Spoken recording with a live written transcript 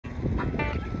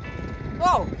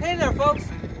Oh, hey there folks!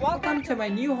 Welcome to my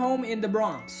new home in the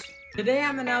Bronx. Today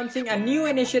I'm announcing a new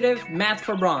initiative, Math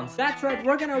for Bronx. That's right,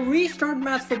 we're gonna restart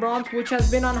Math for Bronx, which has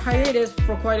been on hiatus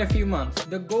for quite a few months.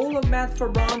 The goal of Math for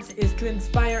Bronx is to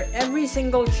inspire every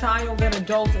single child and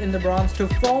adult in the Bronx to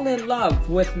fall in love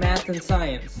with math and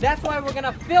science. That's why we're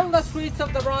gonna fill the streets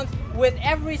of the Bronx with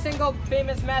every single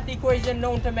famous math equation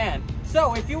known to man.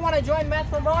 So if you want to join Math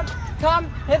for Bronx, come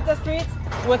hit the streets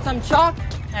with some chalk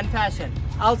and passion.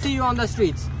 I'll see you on the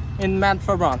streets in Math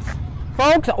for Bronx.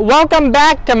 Folks, welcome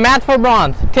back to Math for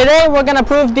Bronx. Today we're going to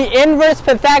prove the inverse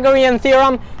Pythagorean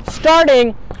theorem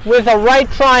starting with a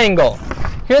right triangle.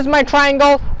 Here's my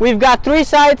triangle. We've got three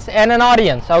sides and an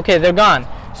audience. Okay, they're gone.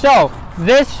 So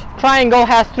this triangle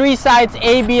has three sides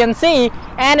A, B, and C,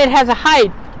 and it has a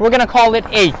height. We're going to call it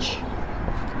H.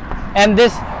 And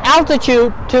this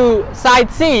altitude to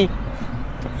side C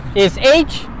is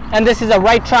H, and this is a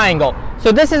right triangle.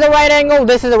 So this is a right angle,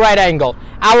 this is a right angle.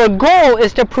 Our goal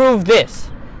is to prove this,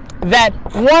 that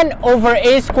 1 over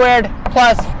a squared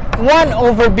plus 1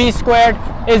 over b squared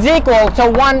is equal to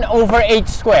 1 over h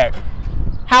squared.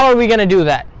 How are we going to do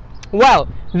that? Well,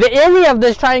 the area of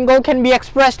this triangle can be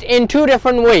expressed in two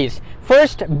different ways.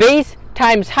 First, base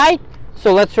times height.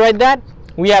 So let's write that.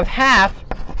 We have half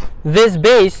this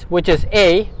base, which is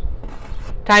a,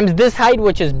 times this height,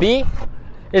 which is b,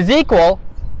 is equal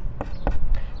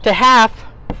to half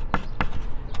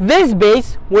this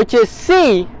base, which is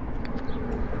c,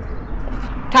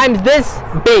 times this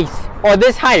base, or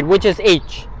this height, which is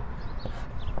h.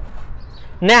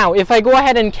 Now, if I go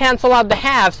ahead and cancel out the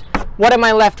halves, what am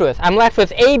I left with? I'm left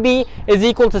with AB is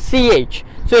equal to CH.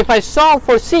 So if I solve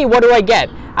for C, what do I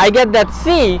get? I get that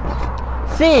C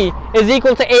is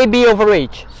equal to AB over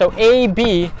H. So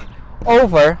AB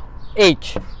over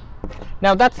H.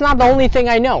 Now, that's not the only thing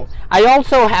I know. I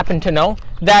also happen to know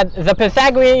that the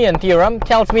Pythagorean theorem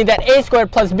tells me that a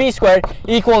squared plus b squared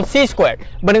equals c squared.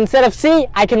 But instead of c,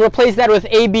 I can replace that with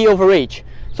ab over h.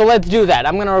 So let's do that.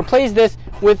 I'm going to replace this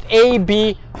with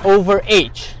ab over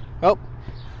h. Oh,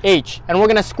 h. And we're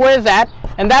going to square that,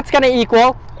 and that's going to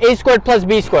equal a squared plus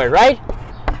b squared, right?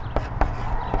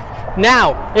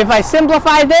 Now, if I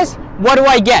simplify this, what do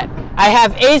I get? I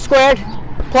have a squared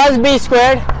plus b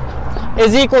squared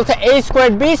is equal to a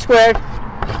squared b squared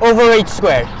over h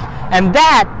squared. And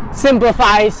that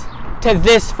simplifies to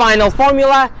this final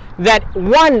formula, that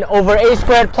 1 over a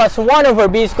squared plus 1 over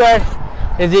b squared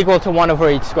is equal to 1 over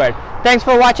h squared. Thanks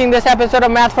for watching this episode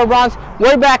of Math for Bronx.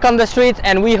 We're back on the streets,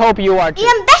 and we hope you are too.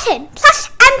 Ambition plus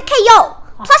MKO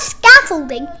plus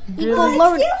scaffolding equals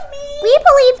learning. We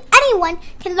believe anyone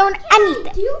can learn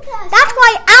anything. That's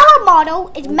why our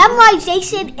motto is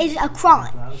memorization is a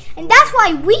crime. And that's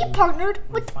why we partnered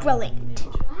with Brilliant.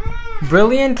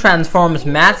 Brilliant transforms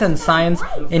math and science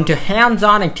into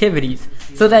hands-on activities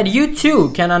so that you too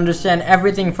can understand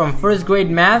everything from first grade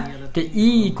math to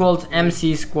E equals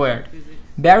MC squared.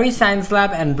 Barry Science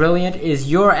Lab and Brilliant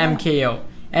is your MKO,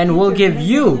 and will give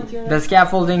you the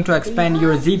scaffolding to expand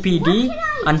your ZPD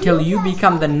until you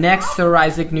become the next Sir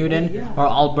Isaac Newton or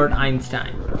Albert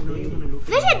Einstein.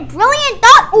 Visit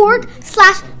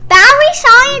brilliant.org/Barry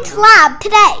Science Lab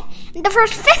today. And the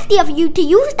first 50 of you to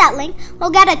use that link will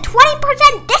get a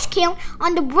 20% discount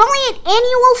on the Brilliant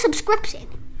annual subscription.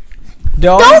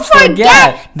 Don't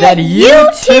forget that you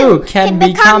too can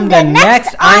become the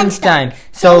next Einstein.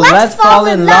 So let's fall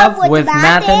in love with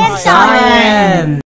math and science.